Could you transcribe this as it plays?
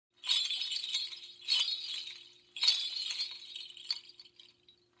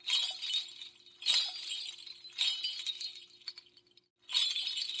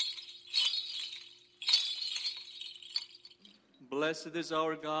Blessed is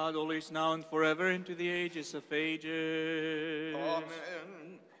our God, always now and forever, into the ages of ages.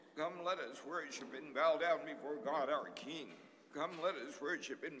 Amen. Come, let us worship and bow down before God our King. Come, let us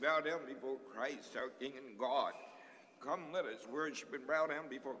worship and bow down before Christ our King and God. Come, let us worship and bow down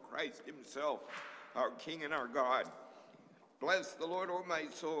before Christ himself, our King and our God. Bless the Lord, O my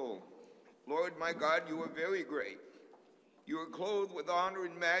soul. Lord, my God, you are very great. You are clothed with honor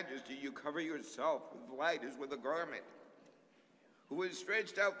and majesty. You cover yourself with light as with a garment. Who has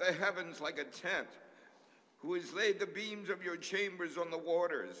stretched out the heavens like a tent, who has laid the beams of your chambers on the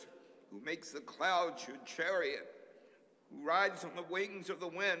waters, who makes the clouds your chariot, who rides on the wings of the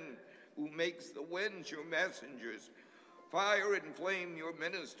wind, who makes the winds your messengers, fire and flame your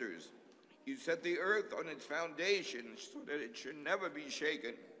ministers. You set the earth on its foundations so that it should never be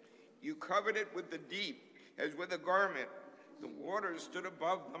shaken. You covered it with the deep as with a garment. The waters stood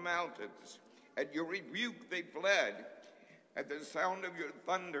above the mountains. At your rebuke they fled. At the sound of your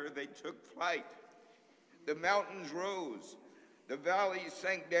thunder they took flight. The mountains rose. The valleys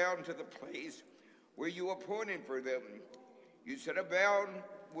sank down to the place where you appointed for them. You set a bound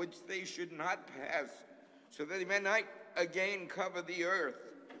which they should not pass, so that they may not again cover the earth.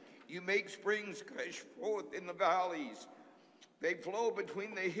 You make springs gush forth in the valleys. They flow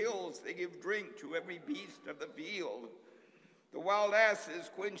between the hills. They give drink to every beast of the field. The wild asses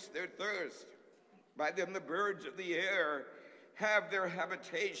quench their thirst. By them the birds of the air have their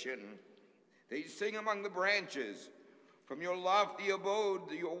habitation. They sing among the branches. From your lofty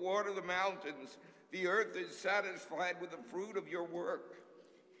abode you water the mountains. The earth is satisfied with the fruit of your work.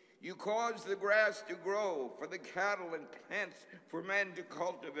 You cause the grass to grow for the cattle and plants for men to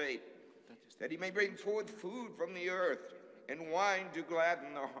cultivate, that he may bring forth food from the earth and wine to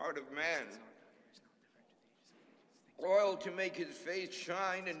gladden the heart of man. Oil to make his face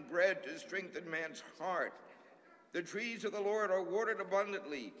shine and bread to strengthen man's heart. The trees of the Lord are watered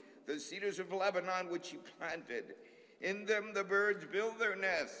abundantly, the cedars of Lebanon which he planted. In them the birds build their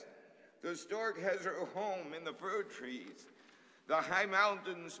nests. The stork has her home in the fir trees. The high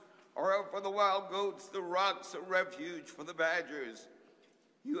mountains are for the wild goats, the rocks a refuge for the badgers.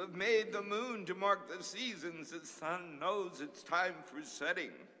 You have made the moon to mark the seasons. The sun knows its time for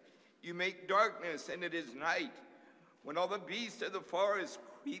setting. You make darkness and it is night, when all the beasts of the forest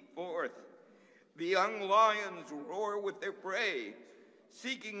creep forth. The young lions roar with their prey,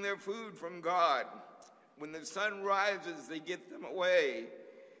 seeking their food from God. When the sun rises, they get them away,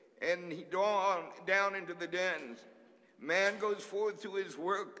 and he down into the dens. Man goes forth to his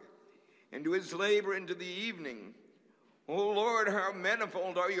work, and to his labor into the evening. O Lord, how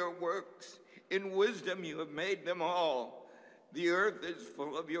manifold are your works. In wisdom you have made them all. The earth is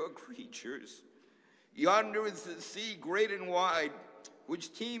full of your creatures. Yonder is the sea great and wide,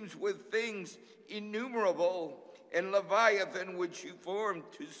 which teems with things innumerable, and Leviathan which you formed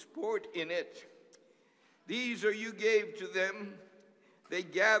to sport in it. These are you gave to them. They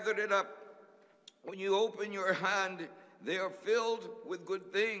gathered it up. When you open your hand, they are filled with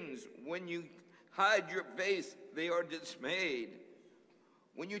good things. When you hide your face, they are dismayed.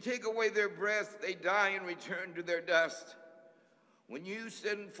 When you take away their breath, they die and return to their dust. When you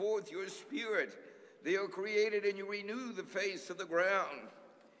send forth your spirit, they are created, and you renew the face of the ground.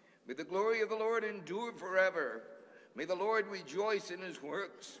 May the glory of the Lord endure forever. May the Lord rejoice in his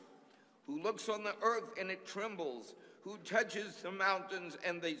works, who looks on the earth and it trembles, who touches the mountains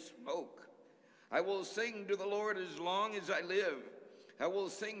and they smoke. I will sing to the Lord as long as I live. I will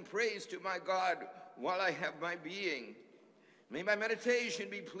sing praise to my God while I have my being. May my meditation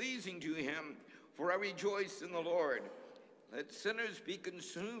be pleasing to him, for I rejoice in the Lord. Let sinners be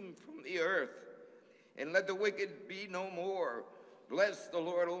consumed from the earth, and let the wicked be no more. Bless the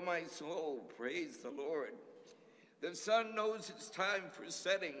Lord, O my soul. Praise the Lord. The sun knows its time for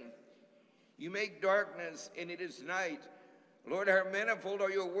setting. You make darkness, and it is night. Lord, how manifold are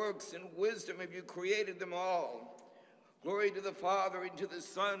your works. In wisdom have you created them all. Glory to the Father, and to the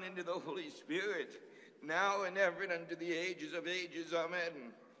Son, and to the Holy Spirit, now and ever, and unto the ages of ages.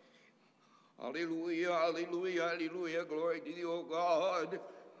 Amen. Hallelujah, hallelujah, hallelujah. Glory to you, O God.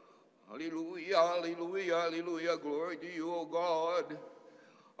 Hallelujah, hallelujah, hallelujah. Glory to you, O God.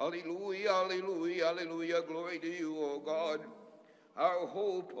 Hallelujah, hallelujah, hallelujah. Glory to you, O God. Our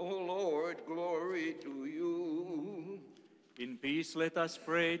hope, O Lord, glory to you. In peace let us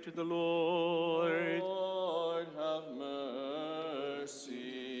pray to the Lord. Lord, have mercy.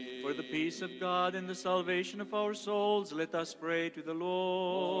 For the peace of God and the salvation of our souls, let us pray to the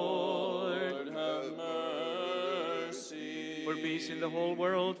Lord. Lord, have mercy. For peace in the whole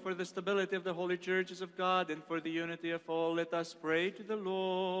world, for the stability of the holy churches of God, and for the unity of all, let us pray to the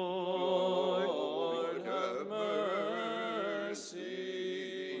Lord. Lord, have mercy.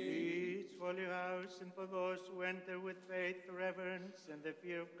 holy house, and for those who enter with faith, reverence, and the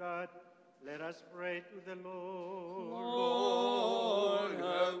fear of God, let us pray to the Lord. Lord,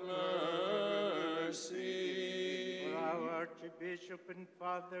 have mercy. For our Archbishop and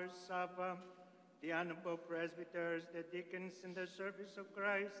Father Sava, the honorable presbyters, the deacons in the service of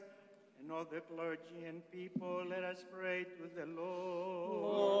Christ, and all the clergy and people, let us pray to the Lord.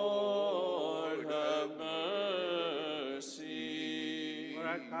 Lord, have mercy. For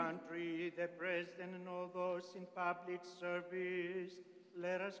our country, the president, and all those in public service,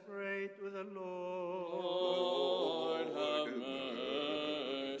 let us pray to the Lord. Lord, have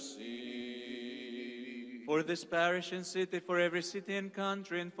mercy. For this parish and city, for every city and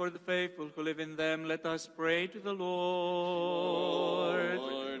country, and for the faithful who live in them, let us pray to the Lord.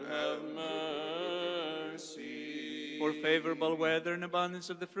 Lord, have mercy. For favorable weather and abundance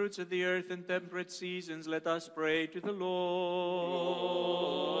of the fruits of the earth and temperate seasons, let us pray to the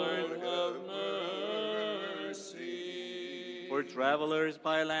Lord. Lord, have mercy. For travelers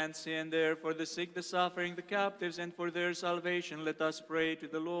by land, sea, and air, for the sick, the suffering, the captives, and for their salvation, let us pray to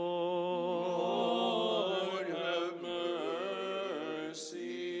the Lord. Lord, have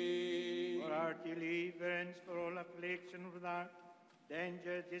mercy. For our deliverance, for all affliction, without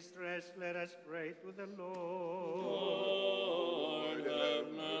danger, distress, let us pray to the Lord. Lord, have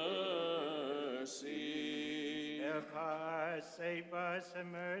mercy. Help us, save us, have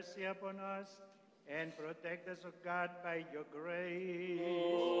mercy upon us, and protect us, O God, by your grace.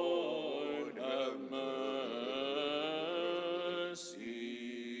 Lord, have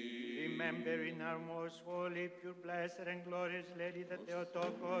mercy. Remembering our most holy, pure, blessed, and glorious Lady, the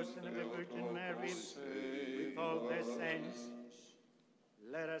Theotokos, and the Virgin Mary, with all the saints,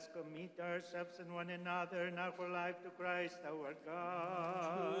 let us commit ourselves and one another and our whole life to Christ our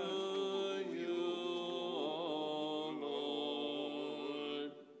God. To you, O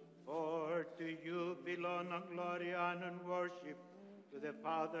Lord. For to you belong all glory, honor, and worship, to the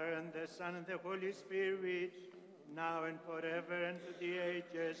Father, and the Son, and the Holy Spirit, now and forever, and to the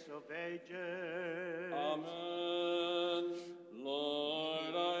ages of ages. Amen.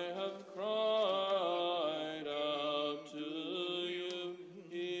 Lord, I have cried out to you.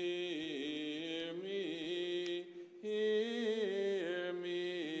 Hear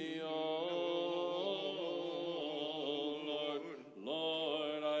me, O Lord.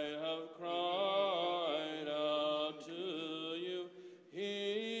 Lord, I have cried out to you. Hear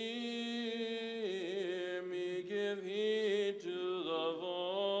me, give heed to the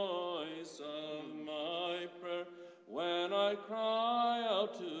voice of my prayer. When I cry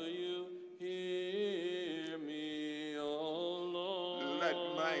out to you, hear me, O Lord. Let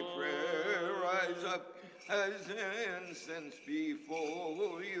my prayer rise up as incense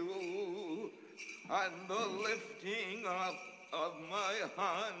before you, and the lifting up of my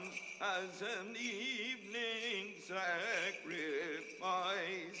hands as an evening sacrifice.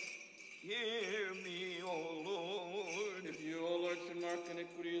 Hear me, O Lord. If you, O Lord, should mark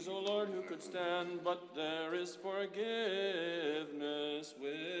iniquities, O Lord, who could stand? But there is forgiveness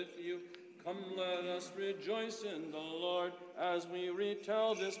with you. Come, let us rejoice in the Lord as we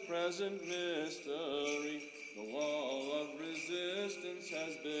retell this present mystery. The wall of resistance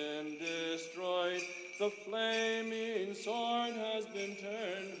has been destroyed. The flaming sword has been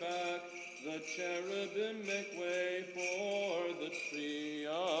turned back. The cherubim make way for the tree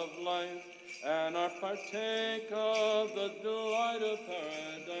of life, and are partake of the delight of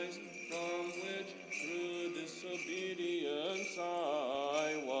paradise, from which through disobedience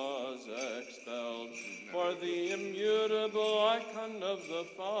I was expelled. For the immutable icon of the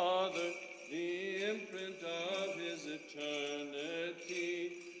Father, the imprint of his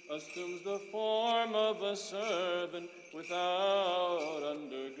eternity, assumes the form of a servant without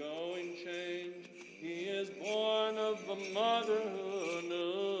undergoing change. He is born of a mother who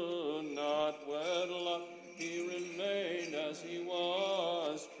knew not wedlock. He remained as he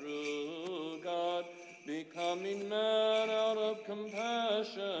was, true God. Becoming man out of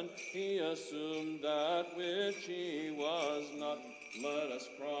compassion, he assumed that which he was not. Let us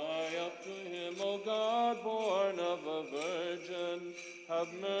cry out to him, O God, born of a virgin,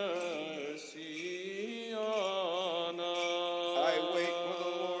 have mercy on us. I wait for the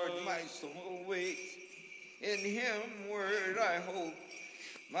Lord, my soul waits. In him word I hope.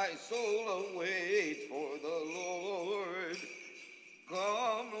 My soul awaits for the Lord.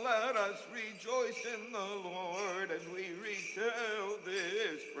 Come, let us rejoice in the Lord as we retell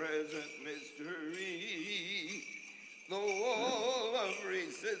this present mystery. The wall of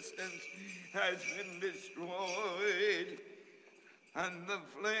resistance has been destroyed, and the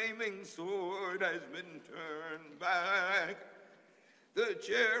flaming sword has been turned back. The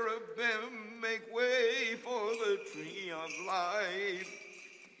cherubim make way for the tree of life,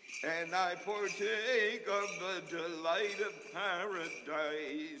 and I partake of the delight of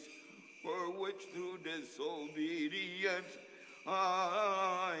paradise, for which through disobedience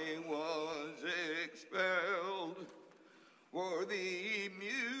I was expelled. For the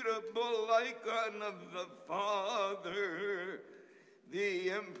immutable icon of the Father, the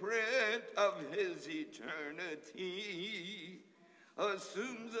imprint of his eternity,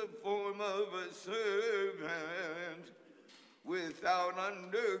 assumes the form of a servant. Without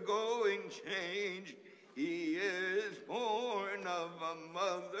undergoing change, he is born of a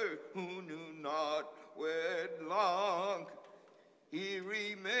mother who knew not wedlock. He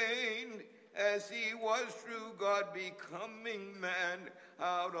remained as he was through God, becoming man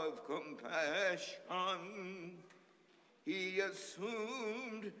out of compassion. He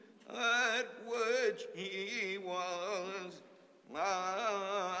assumed that which he was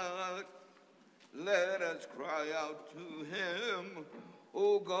not. Let us cry out to him.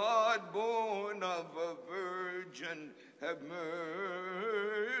 O God, born of a virgin, have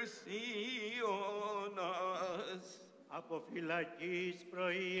mercy on us. Από φυλακής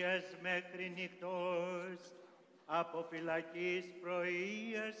πρωίας μέχρι νυχτός, από φυλακής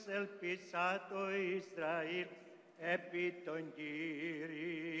πρωίας ελπίσα το Ισραήλ επί των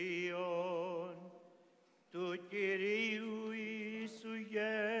Κυρίων. Του Κυρίου Ιησού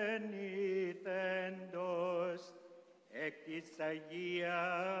γεννηθέντος, εκ της Αγίας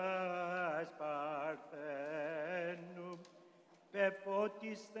Παρθένου,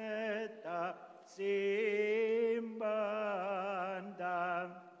 πεφώτιστε τα σύμπαντα,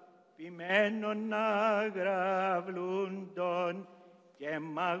 ποιμένων αγραυλούντων και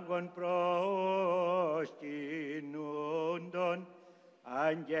μάγων προσκυνούντων,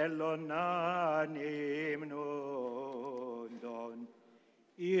 αγγέλων ανυμνούντων.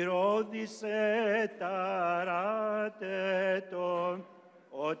 Ηρώδισε ταράτετον,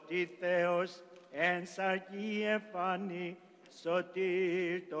 ότι Θεός εν σαρκή εμφανή,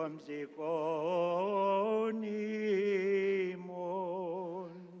 σωτήρ των ψυχών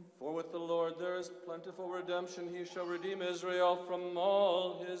ημών. For with the Lord there is plentiful redemption. He shall redeem Israel from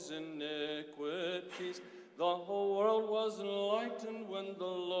all his iniquities. The whole world was enlightened when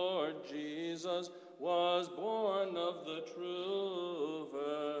the Lord Jesus was born of the true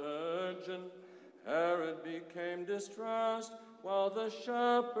Virgin. Herod became distressed while the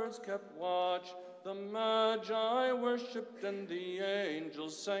shepherds kept watch. The Magi worshipped and the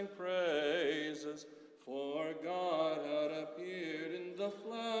angels sang praises. For God had appeared in the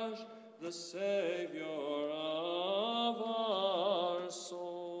flesh, the Savior of our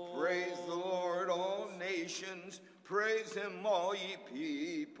souls. Praise the Lord, all nations. Praise him, all ye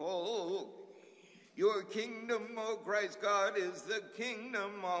people. Your kingdom, O Christ God, is the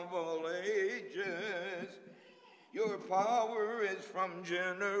kingdom of all ages. Your power is from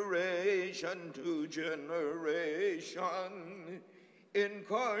generation to generation,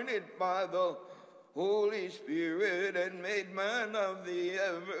 incarnate by the Holy Spirit and made man of the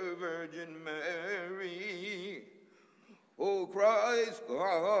ever-Virgin Mary. O Christ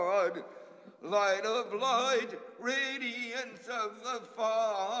God, light of light, radiance of the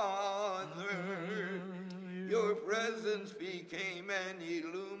Father, your presence became an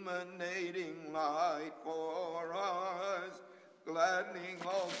illuminating light for us, gladdening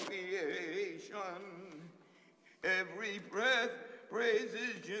all creation. Every breath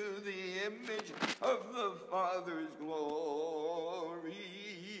praises you, the image of the Father's glory.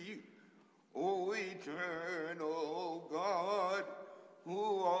 O eternal God,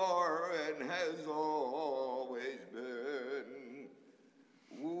 who are and has always been,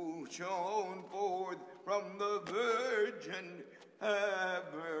 who shone forth from the Virgin, have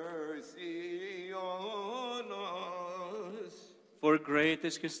mercy on us. For great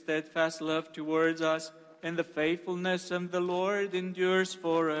is his steadfast love towards us, and the faithfulness of the Lord endures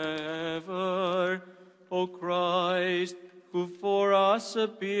forever. O Christ, who for us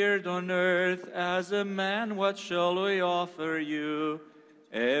appeared on earth as a man, what shall we offer you?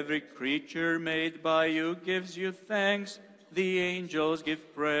 Every creature made by you gives you thanks. The angels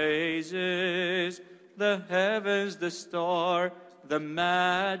give praises. The heavens, the star, the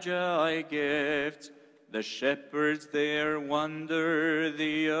Magi gifts. The shepherds their wonder,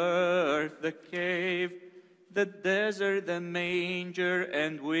 the earth, the cave, the desert, the manger,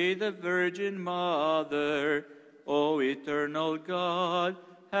 and we the Virgin Mother. O eternal God,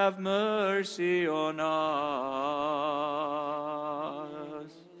 have mercy on us.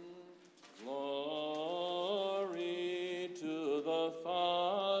 Glory to the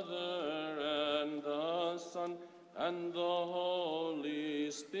Father and the Son and the Holy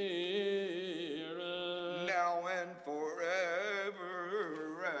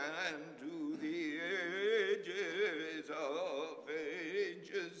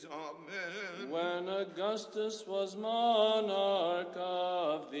Augustus was monarch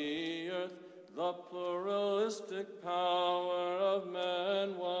of the earth, the pluralistic power of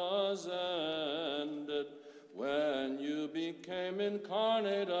man was ended. When you became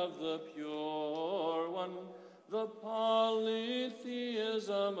incarnate of the pure one, the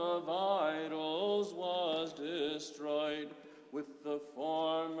polytheism of idols was destroyed. With the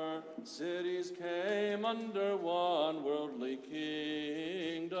former cities came under one worldly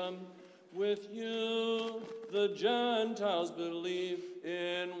kingdom. With you, the Gentiles believe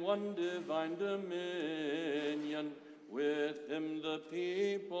in one divine dominion. With him, the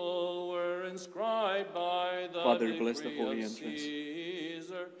people were inscribed by the Father, bless the decree holy of entrance.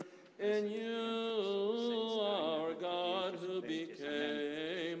 Caesar. In you, our God, who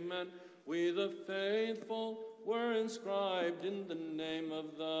became man, we the faithful were inscribed in the name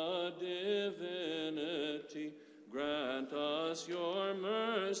of the divinity. Grant us your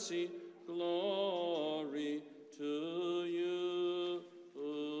mercy. Glory to you.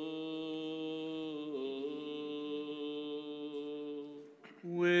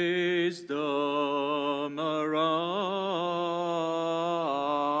 Wisdom arise,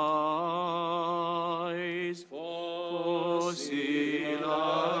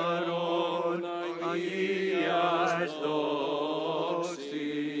 Fosilaron Aias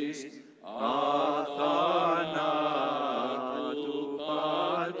doxis, Athanatu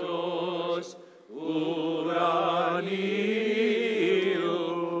Patros, Uraniu,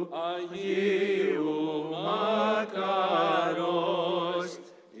 Aiu Makaros,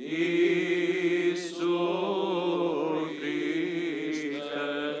 Isu Christe,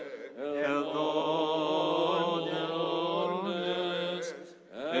 Eldones,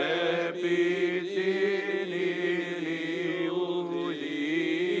 Epitini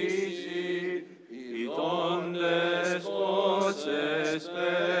Udici, Idondes voces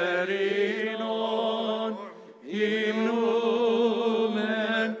perinon, Hymnumen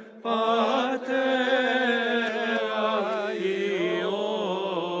patera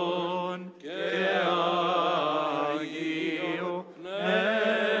Ion, Geagio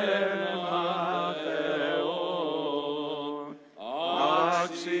Nematheon,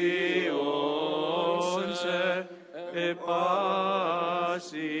 Axion se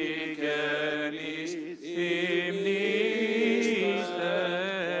epasicenis, hymnis te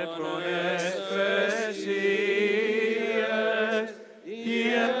pronespesies,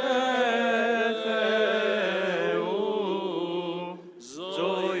 Ietheu, Zoino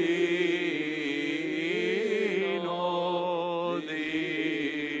didus,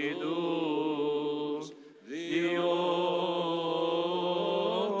 Diocosmos,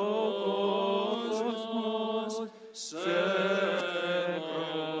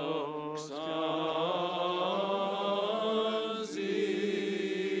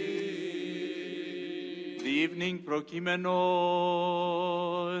 The evening prokimenon.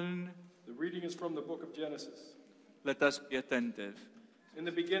 The reading is from the book of Genesis. Let us be attentive. In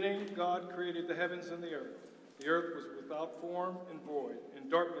the beginning, God created the heavens and the earth. The earth was without form and void, and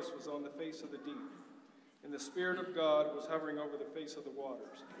darkness was on the face of the deep. And the Spirit of God was hovering over the face of the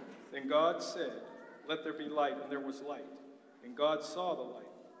waters. Then God said, "Let there be light," and there was light. And God saw the light,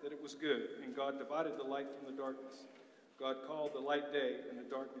 that it was good, and God divided the light from the darkness. God called the light day, and the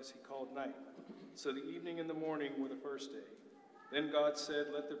darkness he called night. So the evening and the morning were the first day. Then God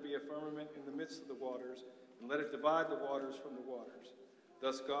said, "Let there be a firmament in the midst of the waters, and let it divide the waters from the waters."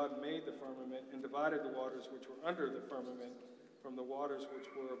 Thus God made the firmament and divided the waters which were under the firmament from the waters which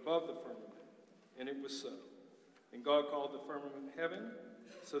were above the firmament. And it was so. And God called the firmament heaven.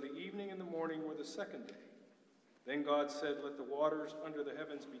 So the evening and the morning were the second day. Then God said, "Let the waters under the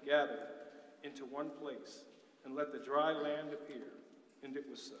heavens be gathered into one place, and let the dry land appear." And it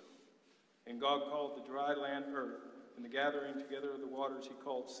was so. And God called the dry land earth, and the gathering together of the waters he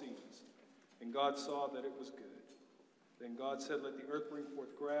called seas. And God saw that it was good. Then God said, "Let the earth bring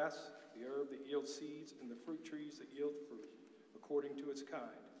forth grass, the herb that yields seeds, and the fruit trees that yield fruit, according to its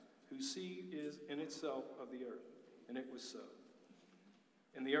kind, whose seed is in itself of the earth." And it was so.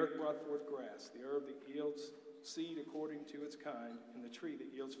 And the earth brought forth grass, the herb that yields seed according to its kind, and the tree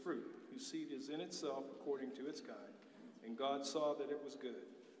that yields fruit, whose seed is in itself according to its kind. And God saw that it was good.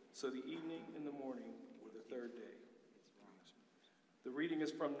 So the evening and the morning were the third day. The reading is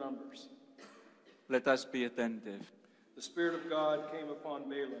from Numbers. Let us be attentive. The Spirit of God came upon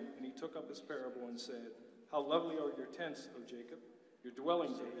Balaam, and he took up his parable and said, "How lovely are your tents, O Jacob, your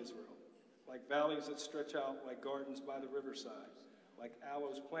dwellings, O Israel, like valleys that stretch out, like gardens by the riverside, like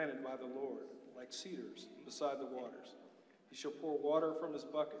aloes planted by the Lord, like cedars beside the waters. He shall pour water from his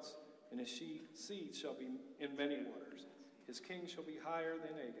buckets, and his seed shall be in many waters. His king shall be higher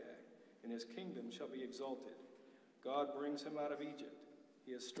than Agag, and his kingdom shall be exalted. God brings him out of Egypt.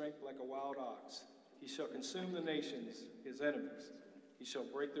 He has strength like a wild ox. He shall consume the nations, his enemies. He shall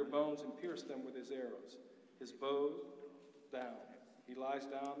break their bones and pierce them with his arrows. His bow down. He lies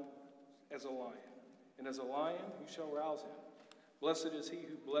down as a lion. And as a lion, who shall rouse him? Blessed is he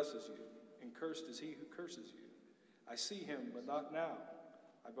who blesses you, and cursed is he who curses you. I see him, but not now.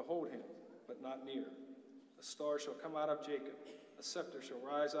 I behold him, but not near. A star shall come out of Jacob. A scepter shall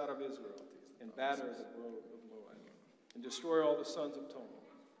rise out of Israel, and batter the road of Moab, and destroy all the sons of Tomal.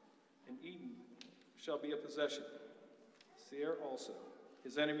 And Edom shall be a possession. Seir also.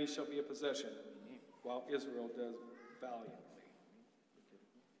 His enemies shall be a possession, while Israel does valiantly.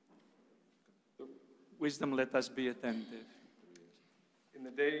 Wisdom, let us be attentive. In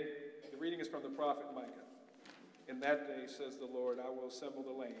the reading is from the prophet Micah. In that day, says the Lord, I will assemble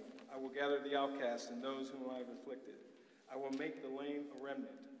the lame. I will gather the outcasts and those whom I have afflicted. I will make the lame a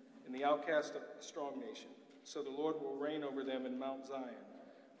remnant, and the outcast a strong nation. So the Lord will reign over them in Mount Zion,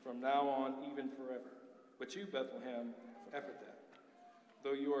 from now on, even forever. But you, Bethlehem, Ephrathah,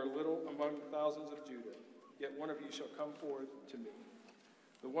 though you are little among the thousands of Judah, yet one of you shall come forth to me,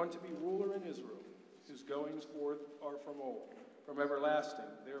 the one to be ruler in Israel, whose goings forth are from old, from everlasting.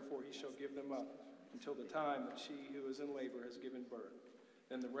 Therefore he shall give them up until the time that she who is in labor has given birth.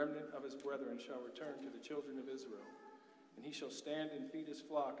 Then the remnant of his brethren shall return to the children of Israel, and he shall stand and feed his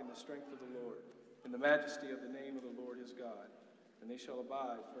flock in the strength of the Lord, in the majesty of the name of the Lord his God. And they shall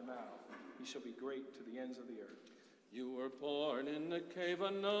abide for now. He shall be great to the ends of the earth. You were born in a cave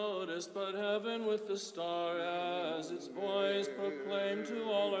unnoticed, but heaven with the star as its voice proclaimed to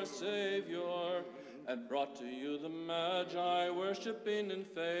all our Savior, and brought to you the Magi, worshiping in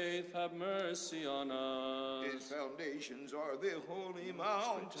faith. Have mercy on us. His foundations are the holy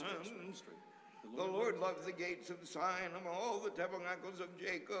mountains. The Lord loves the gates of Zion among all the tabernacles of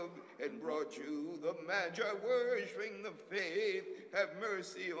Jacob, and brought you the Magi, worshiping the faith. Have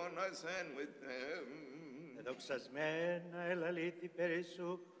mercy on us and with them. Εδοξασμένα ελαλήθη περί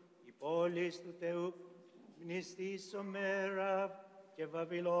σου, η πόλης του Θεού, μνηστής ομέρα, και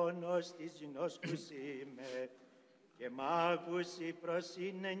Βαβυλώνος της γινώσκουσι με, και μάγουσι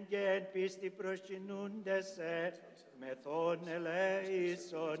προσύνεν και εν πίστη προσκυνούντεσαι, μεθόν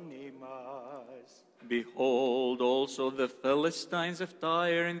ελέησον ημάς. Behold also the Philistines of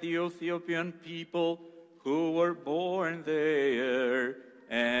Tyre and the Ethiopian people who were born there,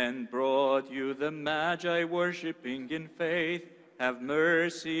 and brought you the Magi, worshiping in faith. Have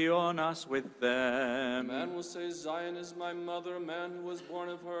mercy on us with them. A man will say, Zion is my mother, a man who was born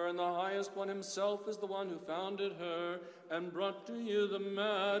of her, and the highest one himself is the one who founded her, and brought to you the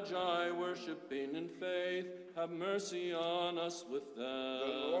Magi, worshiping in faith. Have mercy on us with them.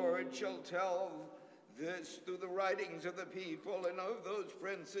 The Lord shall tell this through the writings of the people and of those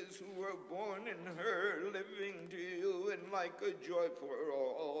princes who were born in her, living to you in like a joy for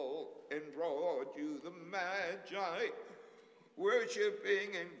all, and brought you the Magi, worshiping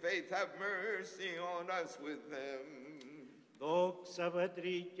in faith. Have mercy on us with them. Δόξα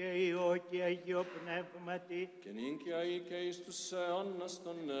Πατρί και Υιό και Αγίο Πνεύματι, Και νυν και αεί και εις τους αιώνας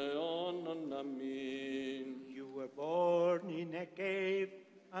των αιώνων. Αμήν. you were born in a cave,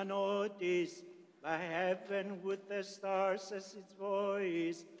 unnoticed, by heaven with the stars as its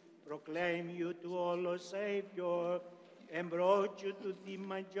voice, proclaim you to all, O Savior, and brought you to the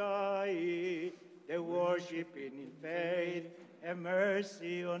Magi, the worshiping in faith. Have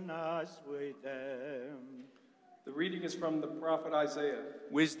mercy on us with them. The reading is from the prophet Isaiah.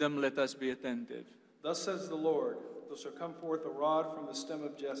 Wisdom, let us be attentive. Thus says the Lord, there shall come forth a rod from the stem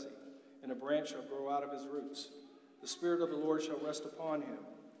of Jesse, and a branch shall grow out of his roots. The Spirit of the Lord shall rest upon him,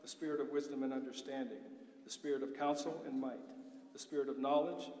 the Spirit of wisdom and understanding, the Spirit of counsel and might, the Spirit of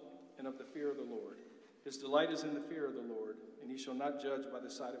knowledge and of the fear of the Lord. His delight is in the fear of the Lord, and he shall not judge by the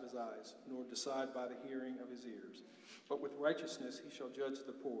sight of his eyes, nor decide by the hearing of his ears. But with righteousness he shall judge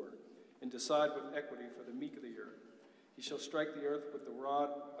the poor, and decide with equity for the meek of the earth. He shall strike the earth with the rod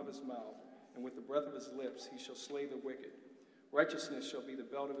of his mouth, and with the breath of his lips he shall slay the wicked. Righteousness shall be the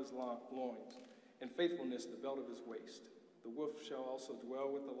belt of his loins, and faithfulness the belt of his waist. The wolf shall also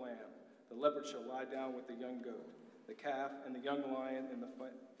dwell with the lamb. The leopard shall lie down with the young goat, the calf and the young lion and the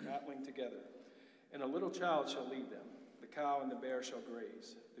fatling together. And a little child shall lead them. The cow and the bear shall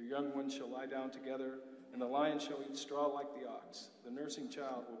graze. Their young ones shall lie down together, and the lion shall eat straw like the ox. The nursing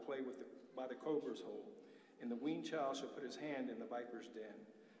child will play by the cobra's hole, and the weaned child shall put his hand in the viper's den.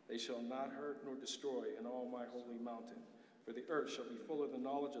 They shall not hurt nor destroy in all my holy mountain, for the earth shall be full of the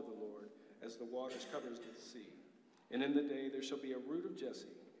knowledge of the Lord, as the waters covers the sea. And in the day there shall be a root of Jesse,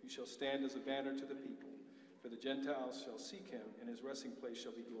 who shall stand as a banner to the people. For the Gentiles shall seek him, and his resting place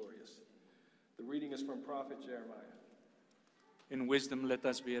shall be glorious. The reading is from prophet Jeremiah. In wisdom let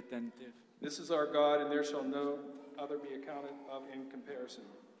us be attentive. This is our God, and there shall no other be accounted of in comparison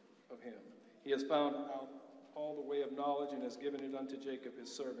of him. He has found out all the way of knowledge and has given it unto Jacob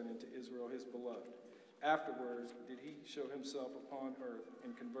his servant and to Israel his beloved. Afterwards did he show himself upon earth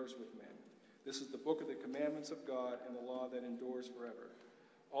and converse with men. This is the book of the commandments of God and the law that endures forever.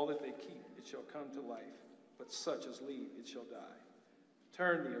 All that they keep, it shall come to life, but such as leave, it shall die.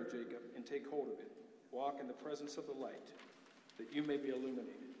 Turn thee, O Jacob, and take hold of it. Walk in the presence of the light, that you may be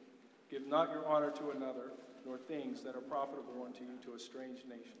illuminated. Give not your honor to another, nor things that are profitable unto you to a strange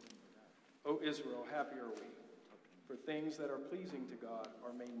nation. O Israel, happy are we, for things that are pleasing to God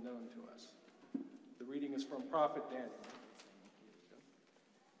are made known to us. The reading is from prophet Daniel.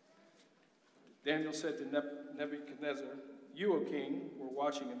 Daniel said to Nebuchadnezzar, You, O king, were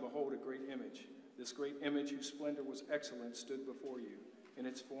watching, and behold, a great image. This great image, whose splendor was excellent, stood before you, and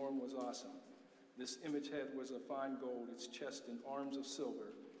its form was awesome. This image head was of fine gold, its chest and arms of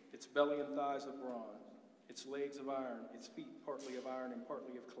silver, its belly and thighs of bronze, its legs of iron, its feet partly of iron and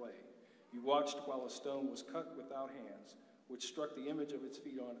partly of clay. You watched while a stone was cut without hands, which struck the image of its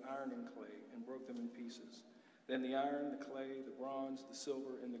feet on iron and clay, and broke them in pieces. Then the iron, the clay, the bronze, the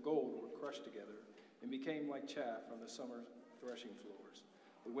silver, and the gold were crushed together, and became like chaff on the summer threshing floors.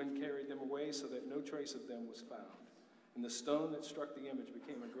 The wind carried them away so that no trace of them was found. And the stone that struck the image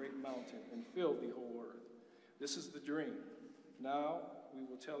became a great mountain and filled the whole earth. This is the dream. Now we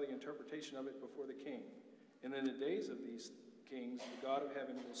will tell the interpretation of it before the king. And in the days of these kings, the God of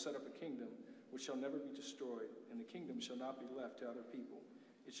heaven will set up a kingdom which shall never be destroyed, and the kingdom shall not be left to other people.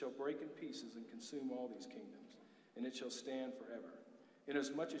 It shall break in pieces and consume all these kingdoms, and it shall stand forever.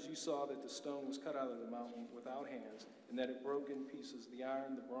 Inasmuch as you saw that the stone was cut out of the mountain without hands, and that it broke in pieces the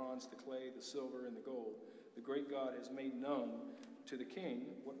iron, the bronze, the clay, the silver, and the gold, the great God has made known to the king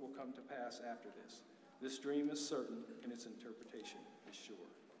what will come to pass after this. This dream is certain, and its interpretation is sure.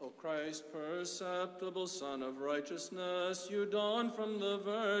 O Christ, perceptible Son of righteousness, you dawned from the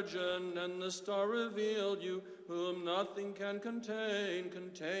Virgin, and the star revealed you, whom nothing can contain,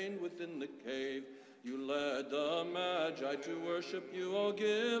 contained within the cave. You led the Magi to worship you, O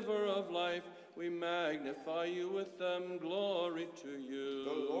giver of life. We magnify you with them, glory to you.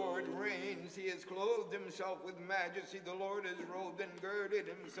 The Lord reigns, he has clothed himself with majesty. The Lord is robed and girded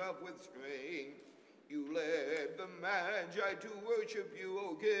himself with strength. You led the Magi to worship you,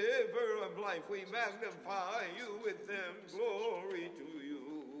 O giver of life. We magnify you with them, glory to you.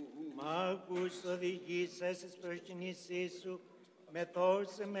 Μάγους οδηγήσας εις προσκυνήσή σου,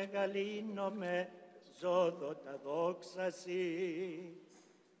 μεθόρσε μεγαλύνομαι, ζώδο τα δόξα σοι.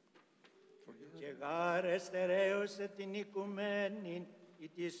 Και γάρε στερέωσε την οικουμένη, η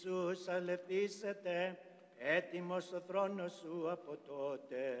Ιησούς αλευθύσετε, έτοιμος ο θρόνος σου από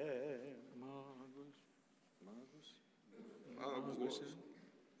τότε.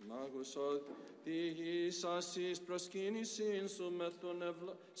 Μάγους οδηγήσας εις προσκύνησιν σου,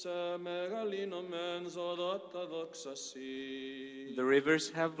 σε μεγαλύνομεν ζώδο τα δόξα σοι. The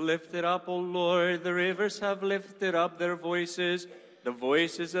rivers have lifted up, O Lord, the rivers have lifted up their voices, the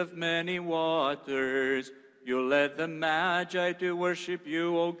voices of many waters. You led the Magi to worship you,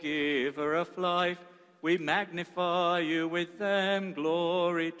 O giver of life. We magnify you with them,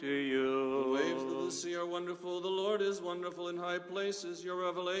 glory to you. The waves of the sea are wonderful, the Lord is wonderful in high places. Your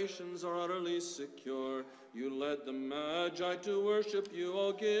revelations are utterly secure. You led the Magi to worship you, O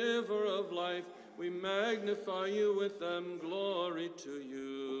giver of life. We magnify you with them, glory to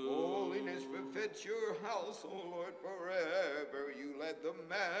you. Holiness befits your house, O Lord, forever. You led the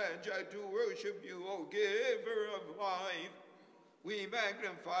Magi to worship you, O giver of life. We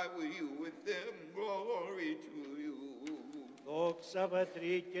magnify you with them, glory to you. Δόξα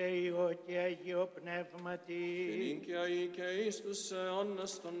Πατρί και Υιό και Αγίο Πνεύματι. Την και αεί και εις τους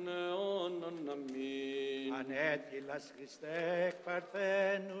αιώνας των αιώνων, αμήν. Ανέτειλας Χριστέ εκ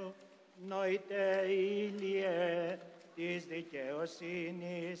Παρθένου, νοητέ ήλιε της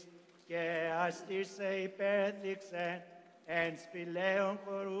δικαιοσύνης, και αστήσε υπέδειξε εν σπηλαίων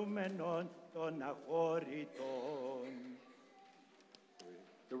χωρούμενων των αχώρητων.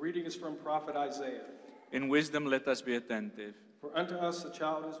 The reading is from prophet Isaiah. In wisdom let us be attentive. For unto us a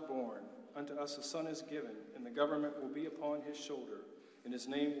child is born, unto us a son is given, and the government will be upon his shoulder, and his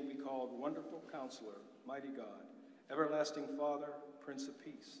name will be called Wonderful Counselor, Mighty God, Everlasting Father, Prince of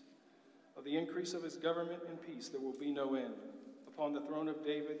Peace. Of the increase of his government and peace there will be no end, upon the throne of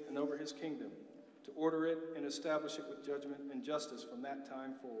David and over his kingdom, to order it and establish it with judgment and justice from that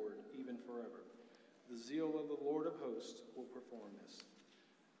time forward, even forever. The zeal of the Lord of hosts will perform this.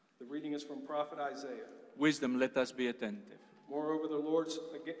 The reading is from prophet Isaiah. Wisdom let us be attentive. Moreover, the Lord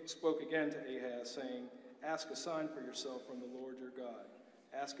spoke again to Ahaz, saying, Ask a sign for yourself from the Lord your God.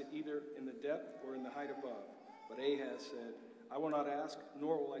 Ask it either in the depth or in the height above. But Ahaz said, I will not ask,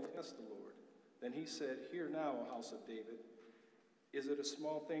 nor will I test the Lord. Then he said, Hear now, O house of David. Is it a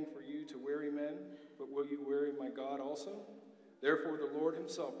small thing for you to weary men, but will you weary my God also? Therefore the Lord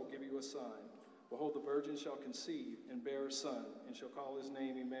himself will give you a sign. Behold, the virgin shall conceive and bear a son, and shall call his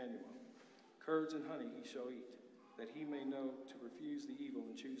name Emmanuel. Curds and honey he shall eat, that he may know to refuse the evil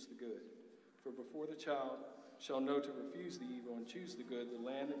and choose the good. For before the child shall know to refuse the evil and choose the good, the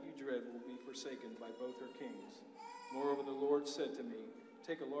land that you dread will be forsaken by both her kings. Moreover, the Lord said to me,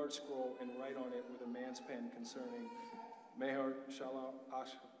 Take a large scroll and write on it with a man's pen concerning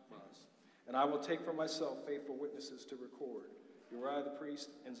Maher-shalal-Hash-Baz. And I will take for myself faithful witnesses to record, Uriah the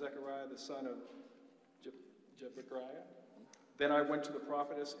priest and Zechariah the son of Jebechiah. Then I went to the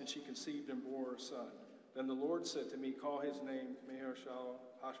prophetess, and she conceived and bore a son. Then the Lord said to me, Call his name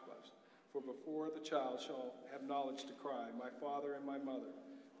Maher-shalal-Hash-Baz. For before the child shall have knowledge to cry, My father and my mother,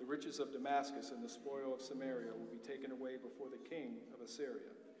 the riches of Damascus and the spoil of Samaria will be taken away before the king of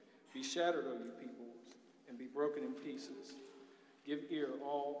Assyria. Be shattered, O you people, and be broken in pieces. Give ear,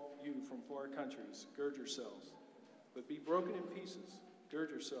 all you from far countries, gird yourselves, but be broken in pieces.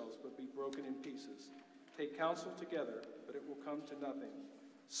 Gird yourselves, but be broken in pieces. Take counsel together, but it will come to nothing.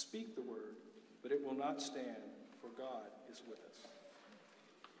 Speak the word, but it will not stand, for God is with us.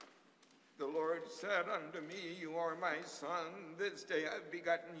 The Lord said unto me, You are my son, this day I have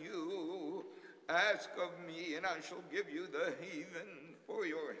begotten you. Ask of me, and I shall give you the heathen for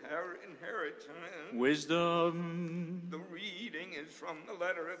your inheritance. Wisdom. The reading is from the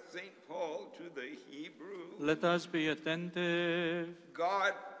letter of St. Paul to the Hebrews. Let us be attentive.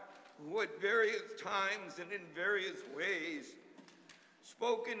 God, who at various times and in various ways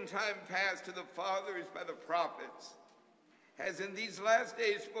spoke in time past to the fathers by the prophets, has in these last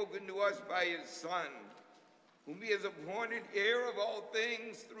days spoken to us by his Son, whom he has appointed heir of all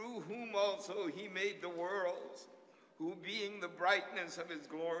things, through whom also he made the worlds, who being the brightness of his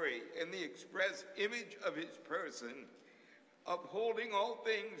glory and the express image of his person, upholding all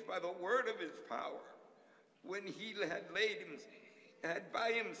things by the word of his power, when he had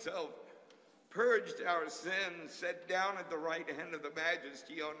by himself purged our sins, sat down at the right hand of the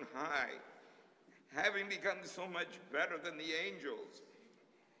majesty on high, having become so much better than the angels,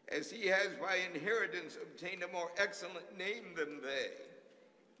 as he has by inheritance obtained a more excellent name than they,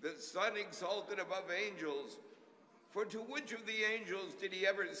 the Son exalted above angels. For to which of the angels did he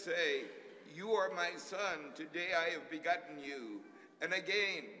ever say, You are my son, today I have begotten you? And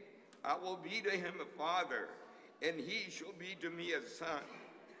again, I will be to him a father, and he shall be to me a son.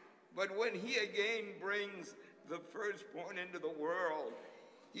 But when he again brings the firstborn into the world,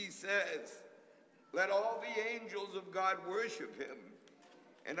 he says, Let all the angels of God worship him.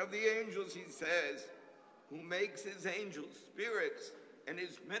 And of the angels he says, Who makes his angels spirits and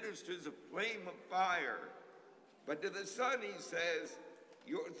his ministers a flame of fire. But to the Son he says,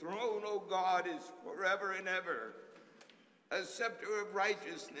 Your throne, O God, is forever and ever. A scepter of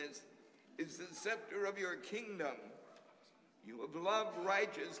righteousness is the scepter of your kingdom. You have loved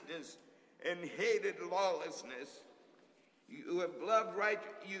righteousness and hated lawlessness. You have loved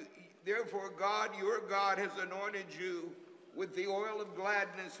righteousness. Therefore God, your God, has anointed you with the oil of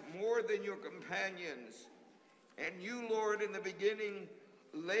gladness more than your companions. And you, Lord, in the beginning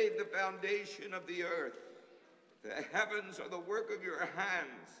laid the foundation of the earth. The heavens are the work of your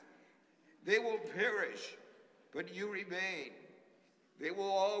hands. They will perish, but you remain. They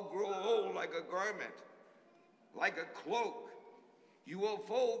will all grow old like a garment, like a cloak. You will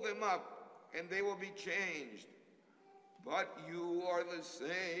fold them up, and they will be changed. But you are the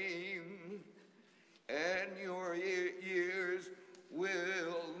same, and your years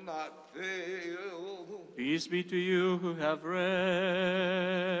will not fail. Peace be to you who have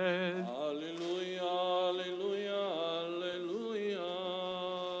read. Alleluia, alleluia,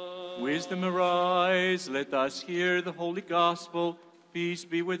 alleluia. Wisdom arise, let us hear the holy gospel. Peace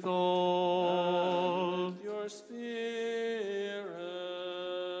be with all. And with your spirit.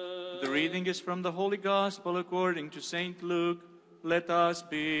 The reading is from the Holy Gospel according to St. Luke. Let us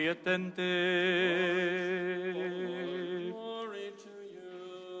be attentive. Glory to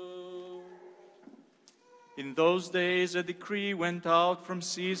you. In those days a decree went out from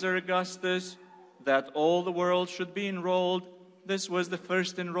Caesar Augustus that all the world should be enrolled. This was the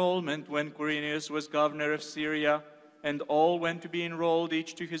first enrollment when Quirinius was governor of Syria, and all went to be enrolled,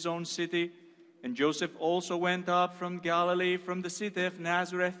 each to his own city. And Joseph also went up from Galilee, from the city of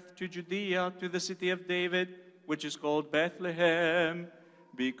Nazareth to Judea, to the city of David, which is called Bethlehem,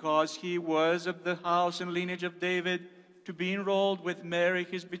 because he was of the house and lineage of David, to be enrolled with Mary,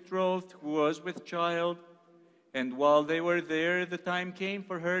 his betrothed, who was with child. And while they were there, the time came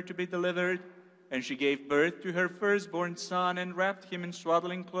for her to be delivered, and she gave birth to her firstborn son, and wrapped him in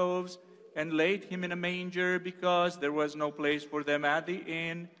swaddling clothes, and laid him in a manger, because there was no place for them at the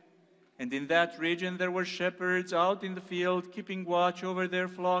inn. And in that region there were shepherds out in the field, keeping watch over their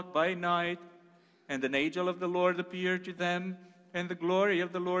flock by night. And an angel of the Lord appeared to them, and the glory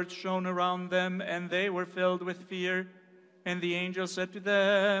of the Lord shone around them, and they were filled with fear. And the angel said to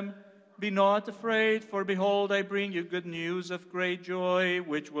them, "Be not afraid, for behold, I bring you good news of great joy,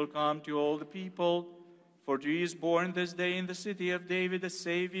 which will come to all the people. For to you is born this day in the city of David a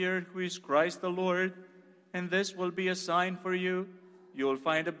Savior, who is Christ the Lord. And this will be a sign for you. You will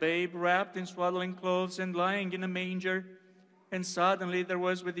find a babe wrapped in swaddling clothes and lying in a manger." And suddenly there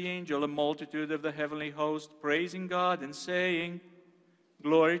was with the angel a multitude of the heavenly host, praising God and saying,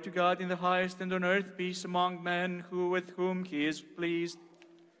 "Glory to God in the highest, and on earth peace among men with whom he is pleased."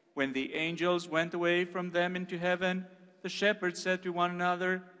 When the angels went away from them into heaven, the shepherds said to one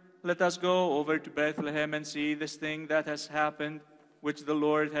another, "Let us go over to Bethlehem and see this thing that has happened, which the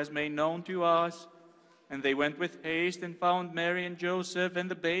Lord has made known to us." And they went with haste and found Mary and Joseph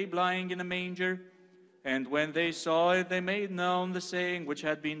and the babe lying in a manger. And when they saw it, they made known the saying which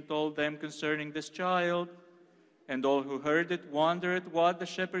had been told them concerning this child. And all who heard it wondered at what the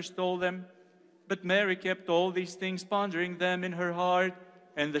shepherds told them. But Mary kept all these things, pondering them in her heart.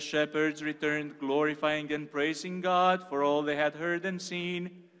 And the shepherds returned, glorifying and praising God for all they had heard and seen,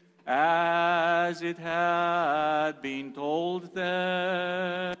 as it had been told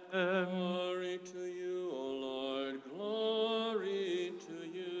them. Glory to you, O Lord, glory to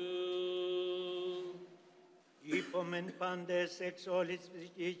you. Ipomen pandes exolis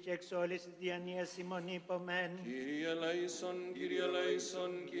vistich exolis dianias simonipomen. Kyrie eleison, Kyrie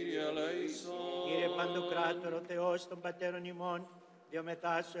eleison, Kyrie eleison. Kyrie pandocrator o Theos ton pateron imon,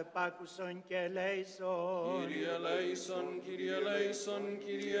 Διομετάσου επάκουσον και ελέησον. Kyrie eleison, Kyrie eleison,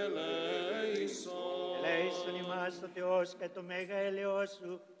 Kyrie eleison. Ελέησον ημάς το Θεός και το μέγα έλεος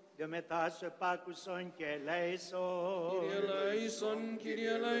σου, Διομετάσου επάκουσον και ελέησον. Kyrie eleison, Kyrie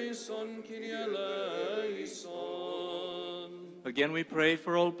eleison, Kyrie eleison. Again we pray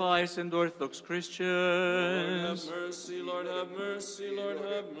for all pious and Orthodox Lord Christians. have mercy, Lord have mercy, Lord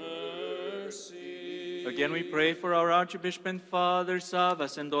have mercy. Again we pray for our Archbishop and Father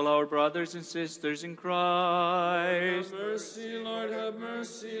Savas and all our brothers and sisters in Christ. Have mercy, Lord have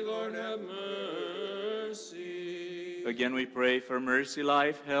mercy, Lord have mercy. Again we pray for mercy,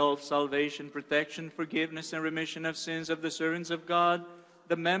 life, health, salvation, protection, forgiveness, and remission of sins of the servants of God,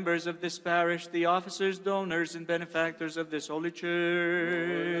 the members of this parish, the officers, donors, and benefactors of this holy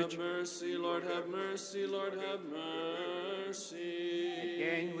church. Lord have mercy, Lord have mercy, Lord have mercy.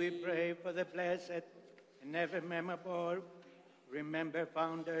 Again we pray for the blessed and ever memorable, remember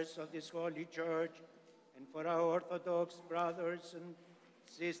founders of this holy church, and for our Orthodox brothers and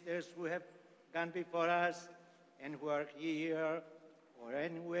sisters who have gone before us and who are here or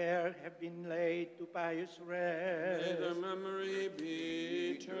anywhere have been laid to pious rest. May their memory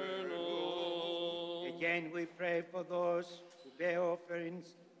be eternal. Again we pray for those who bear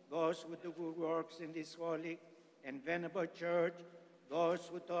offerings, those who do good works in this holy and venerable church, those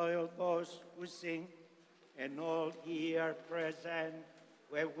who toil, those who sing, and all here present,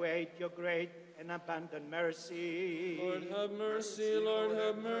 we await your great and abundant mercy. Lord have mercy, Lord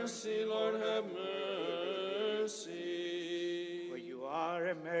have mercy, Lord have mercy. For you are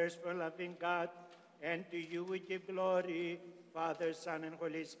a merciful, loving God, and to you we give glory, Father, Son, and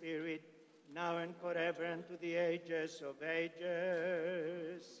Holy Spirit, now and forever, and to the ages of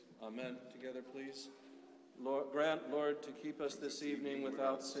ages. Amen. Together, please. Lord, grant, Lord, to keep us this evening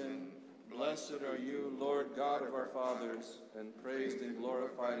without sin. Blessed are you, Lord God of our fathers, and praised and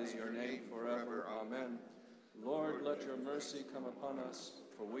glorified is your name forever. Amen. Lord, let your mercy come upon us,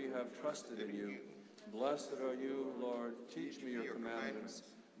 for we have trusted in you. Blessed are you, Lord, teach me your commandments.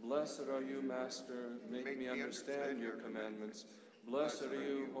 Blessed are you, Master, make me understand your commandments. Blessed are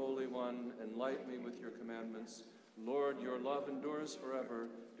you, Holy One, enlighten me with your commandments. Lord, your love endures forever.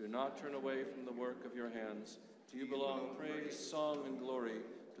 Do not turn away from the work of your hands. To you belong praise, song, and glory,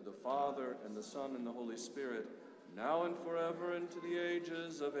 to the Father, and the Son, and the Holy Spirit, now and forever, and to the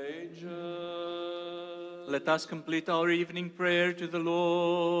ages of ages. Let us complete our evening prayer to the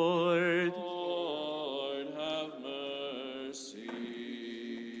Lord. Lord, have mercy.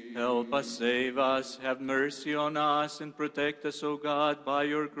 Help us, save us, have mercy on us, and protect us, O God, by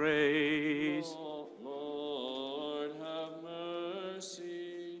your grace. Lord, have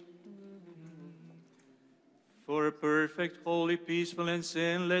mercy. For a perfect, holy, peaceful, and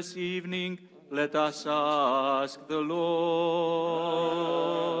sinless evening, Let us ask the Lord.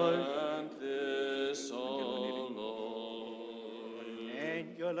 Grant this, O Lord. An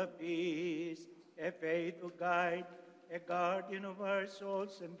angel of peace, a faithful guide, a guardian of our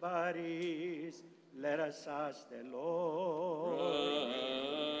souls and bodies, let us ask the Lord.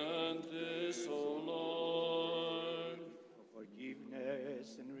 Grant this, O Lord. For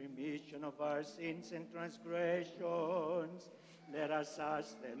forgiveness and remission of our sins and transgressions, let us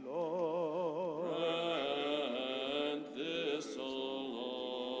ask the Lord. Grant this, O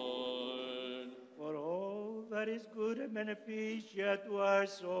Lord. For all that is good and beneficial to our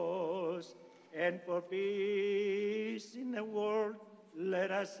souls, and for peace in the world,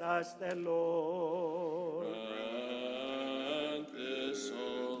 let us ask the Lord. Grant this,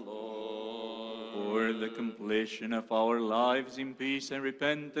 O Lord. For the completion of our lives in peace and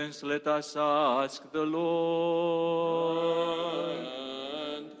repentance, let us ask the Lord.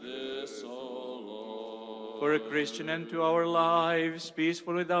 Grant this, O Lord. For a Christian end to our lives,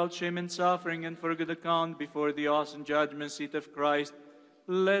 peaceful without shame and suffering, and for good account before the awesome judgment seat of Christ,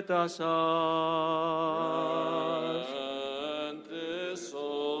 let us ask. Grant this, O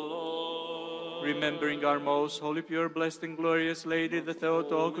Lord. Remembering our most holy, pure, blessed, and glorious Lady, the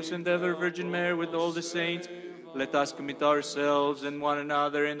Theotokos and ever Virgin Mary, with all the saints, let us commit ourselves and one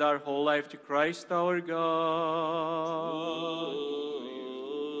another and our whole life to Christ our God.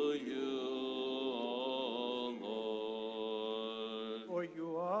 To you, O Lord. For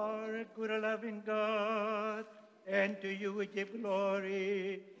you are a good and loving God, and to you we give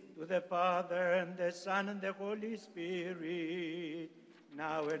glory, to the Father, and the Son, and the Holy Spirit,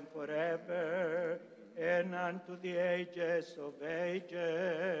 now and forever, and unto the ages of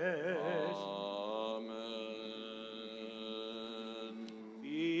ages. Amen.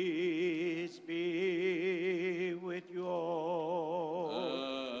 Peace be with you all.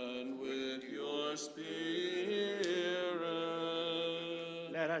 And with your spirit.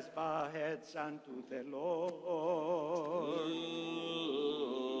 Let us bow our heads unto the Lord. To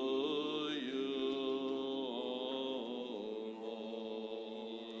you, O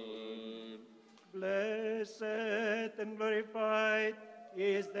Lord. Blessed and glorified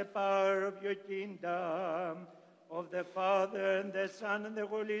is the power of your kingdom, of the Father, and the Son, and the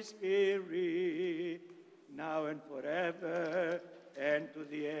Holy Spirit, now and forever, and to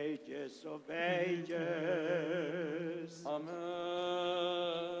the ages of ages. Amen.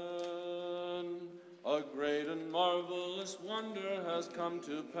 A great and marvelous wonder has come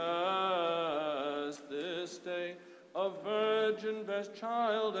to pass this day. A virgin bears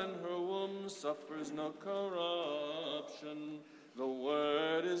child, and her womb suffers no corruption. The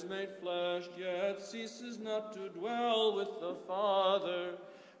Word is made flesh, yet ceases not to dwell with the Father.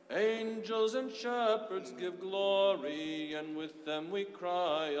 Angels and shepherds give glory, and with them we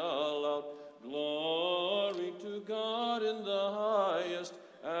cry aloud, Glory to God in the highest,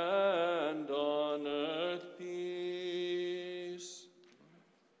 and on earth peace.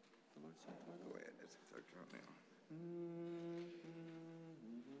 Go ahead, it's the third turn now.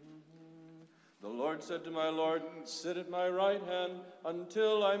 The Lord said to my Lord, Sit at my right hand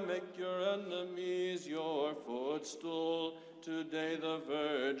until I make your enemies your footstool. Today the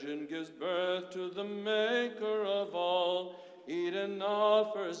Virgin gives birth to the Maker of all. Eden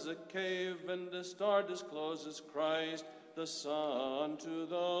offers a cave, and the star discloses Christ, the Son, to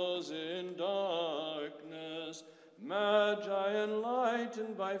those in darkness. Magi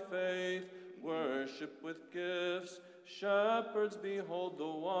enlightened by faith worship with gifts. Shepherds behold the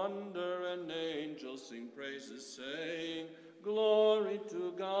wonder, and angels sing praises, saying, Glory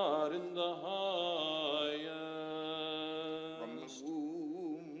to God in the highest. From the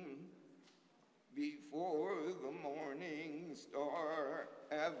womb, before the morning star,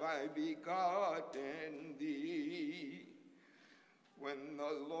 have I begotten thee. When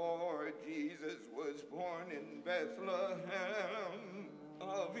the Lord Jesus was born in Bethlehem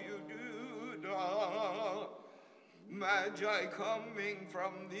of Judah, Magi coming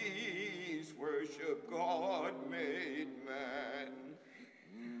from the east worship God made man,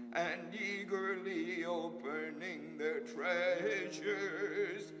 and eagerly opening their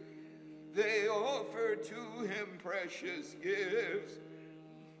treasures, they offer to him precious gifts,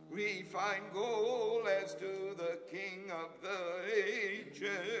 refined gold as to the King of the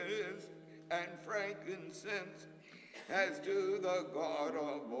ages, and frankincense as to the God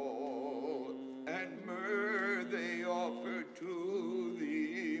of all, and myrrh they offer to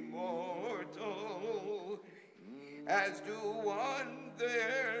the immortal, as do one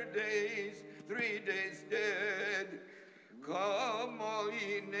their days, 3 days dead. Come, all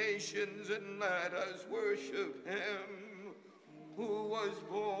ye nations, and let us worship him, who was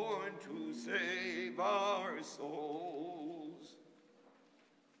born to save our souls.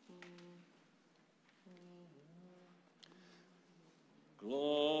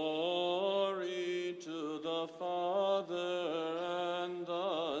 Glory to the Father, and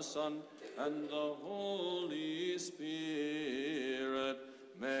the Son, and the Holy Spirit.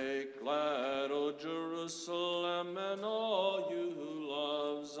 Make glad, O Jerusalem, and all you who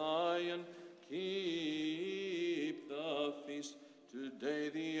love Zion. Keep the feast. Today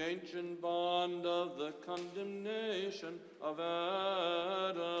the ancient bond of the condemnation of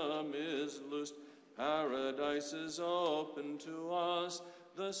Adam is loosed. Paradise is open to us.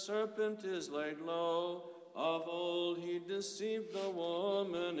 The serpent is laid low. Of old he deceived the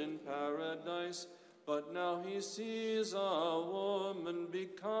woman in paradise, but now he sees a woman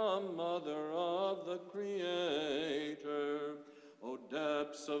become mother of the Creator. O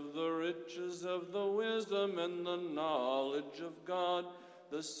depths of the riches of the wisdom and the knowledge of God,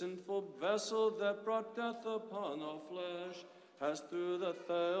 the sinful vessel that brought death upon all flesh has through the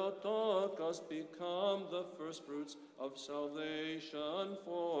Theotokos become the firstfruits of salvation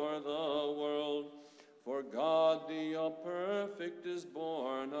for the world. For God the all-perfect is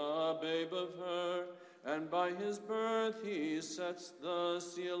born, a babe of her, and by his birth he sets the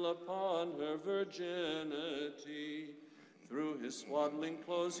seal upon her virginity. Through his swaddling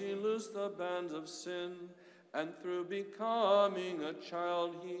clothes he loosed the bands of sin, and through becoming a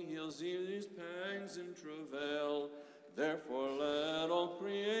child he heals Eve's pangs in travail. Therefore let all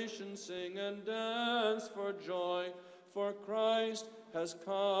creation sing and dance for joy, for Christ has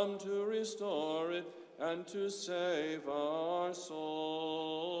come to restore it and to save our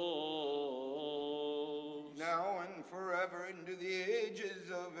souls. Now and forever into the ages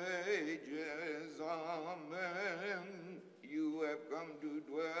of ages. Amen. You have come to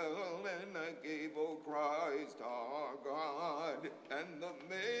dwell in a cave, O Christ our God, and the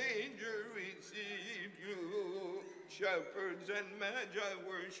manger received you. Shepherds and magi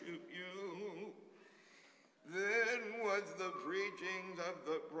worship you. Then was the preachings of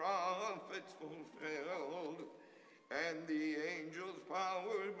the prophets fulfilled, and the angels'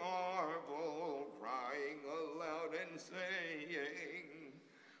 power marveled, crying aloud and saying,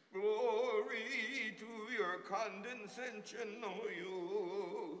 Glory to your condescension, O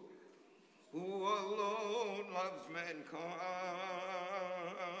you, who alone loves mankind.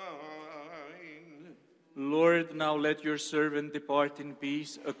 Lord, now let your servant depart in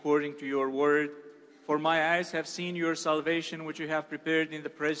peace according to your word. For my eyes have seen your salvation, which you have prepared in the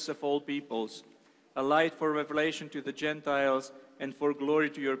presence of all peoples, a light for revelation to the Gentiles and for glory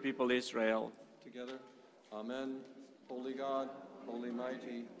to your people Israel. Together, Amen. Holy God, holy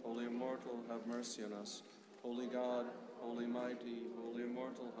mighty, holy immortal, have mercy on us. Holy God, holy mighty, holy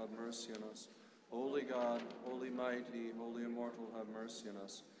immortal, have mercy on us. Holy God, holy mighty, holy immortal, have mercy on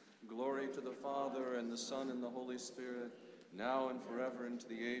us. Glory to the Father, and the Son, and the Holy Spirit, now and forever, into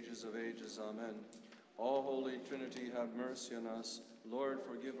the ages of ages. Amen. All Holy Trinity, have mercy on us. Lord,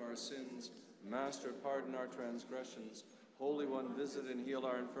 forgive our sins. Master, pardon our transgressions. Holy One, visit and heal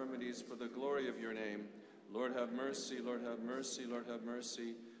our infirmities for the glory of your name. Lord, have mercy. Lord, have mercy. Lord, have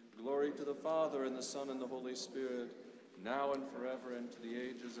mercy. Glory to the Father, and the Son, and the Holy Spirit, now and forever, and to the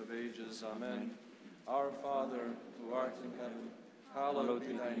ages of ages. Amen. Our Father, who art in heaven, hallowed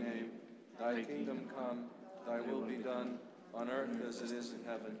be thy name. Thy kingdom come, thy will be done, on earth as it is in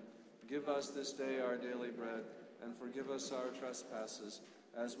heaven. Give us this day our daily bread, and forgive us our trespasses,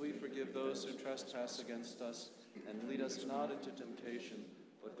 as we forgive those who trespass against us. And lead us not into temptation,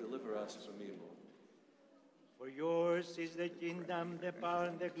 but deliver us from evil. For yours is the kingdom, the power,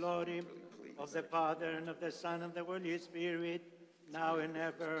 and the glory of the Father, and of the Son, and the Holy Spirit, now and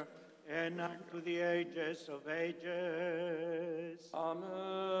ever, and unto the ages of ages. Amen.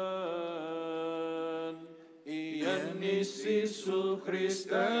 Ienis Isu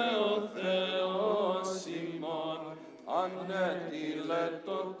Christe o Theos imon, anneti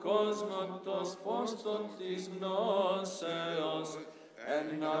leto cosmatos postotis gnoseos,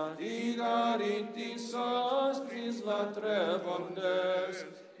 en navigaritis astris latrevondes,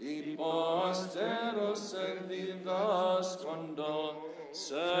 I posteros servidas condo,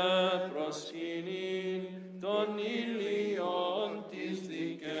 se proskinin ton iliontis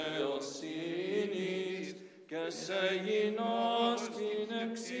diceosinis, que seinos in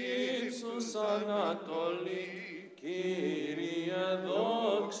exipsus Anatoli, Kyrie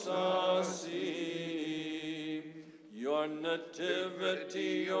doxa si. Your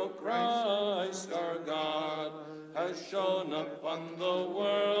nativity, O Christ our God, has shone upon the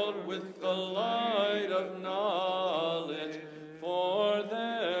world with the light of knowledge. For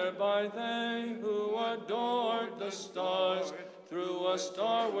thereby they who adored the stars through a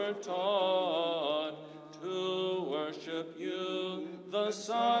star we're taught to worship you, the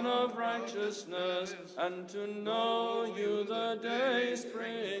Son of righteousness, and to know you the day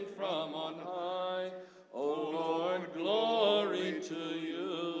spring from on high. O Lord, glory to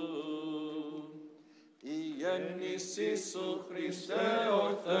you. Ienis Isu Christe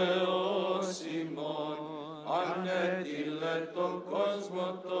o Theos imon, anetileto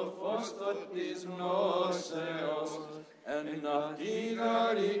cosmoto fostotis gnoseos, en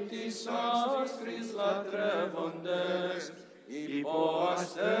navigaritis astris latrevondes, ipo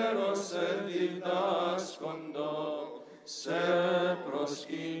asteros edidas condo, se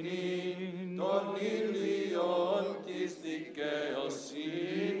proskini torniliontis dikeos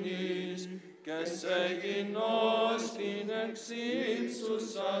sinis, que seginos in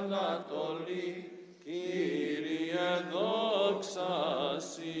exipsus anatoli, Kyrie doxa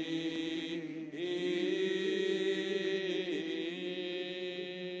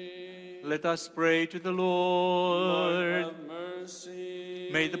Let us pray to the Lord. Lord, have mercy.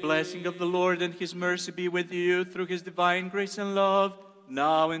 May the blessing of the Lord and his mercy be with you through his divine grace and love,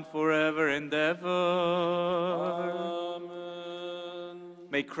 now and forever and ever. Amen.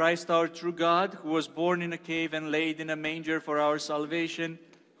 May Christ, our true God, who was born in a cave and laid in a manger for our salvation,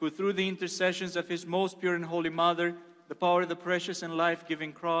 who through the intercessions of his most pure and holy mother, the power of the precious and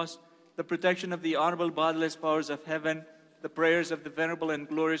life-giving cross, the protection of the honorable bodiless powers of heaven, the prayers of the venerable and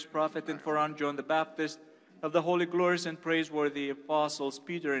glorious prophet and forerunner John the Baptist, of the holy, glorious, and praiseworthy apostles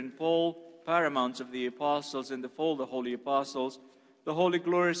Peter and Paul, paramounts of the apostles and the fold of holy apostles, the holy,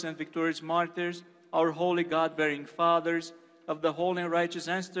 glorious, and victorious martyrs, our holy God-bearing fathers, of the holy and righteous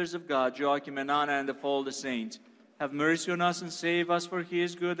ancestors of God, Joachim and Anna, and of all the saints. Have mercy on us and save us, for he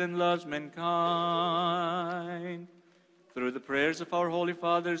is good and loves mankind. Through the prayers of our holy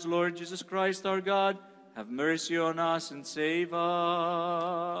fathers, Lord Jesus Christ, our God, have mercy on us and save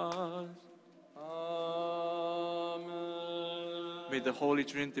us. Amen. May the Holy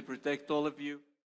Trinity protect all of you.